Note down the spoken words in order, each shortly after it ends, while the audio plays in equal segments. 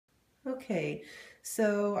Okay,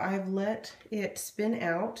 so I've let it spin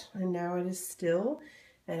out and now it is still,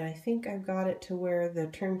 and I think I've got it to where the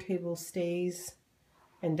turntable stays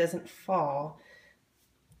and doesn't fall.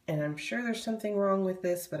 And I'm sure there's something wrong with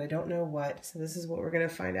this, but I don't know what. So this is what we're going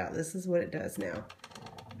to find out. This is what it does now.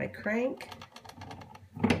 I crank.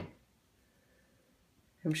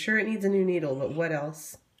 I'm sure it needs a new needle, but what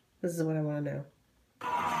else? This is what I want to know.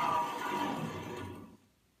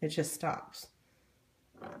 It just stops.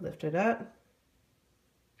 Lift it up.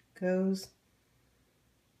 Goes.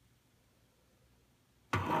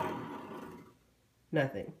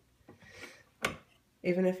 Nothing.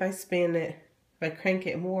 Even if I spin it, if I crank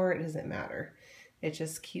it more, it doesn't matter. It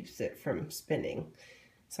just keeps it from spinning.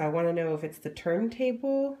 So I want to know if it's the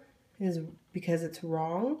turntable is because it's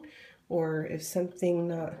wrong, or if something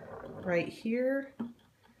not right here.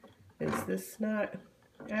 Is this not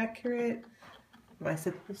accurate? Am I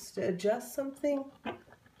supposed to adjust something?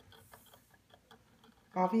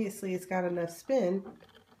 Obviously it's got enough spin.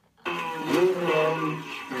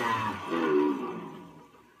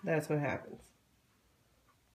 That's what happens.